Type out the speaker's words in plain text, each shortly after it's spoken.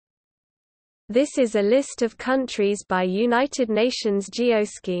This is a list of countries by United Nations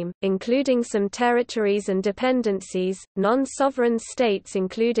geoscheme, including some territories and dependencies, non-sovereign states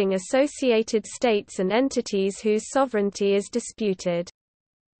including associated states and entities whose sovereignty is disputed.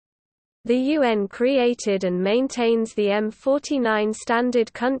 The UN created and maintains the M49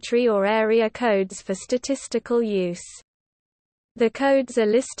 standard country or area codes for statistical use. The codes are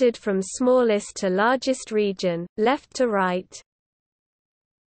listed from smallest to largest region, left to right.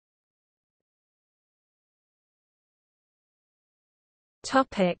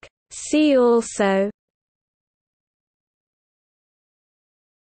 See also: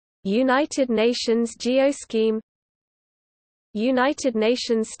 United Nations geoscheme, United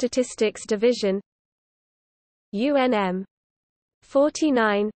Nations Statistics Division, UNM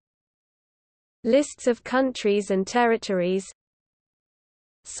 49, Lists of countries and territories,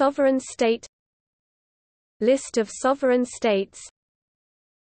 Sovereign state, List of sovereign states,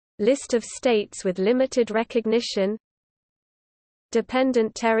 List of states with limited recognition,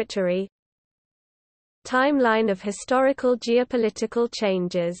 Dependent territory, Timeline of historical geopolitical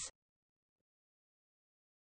changes.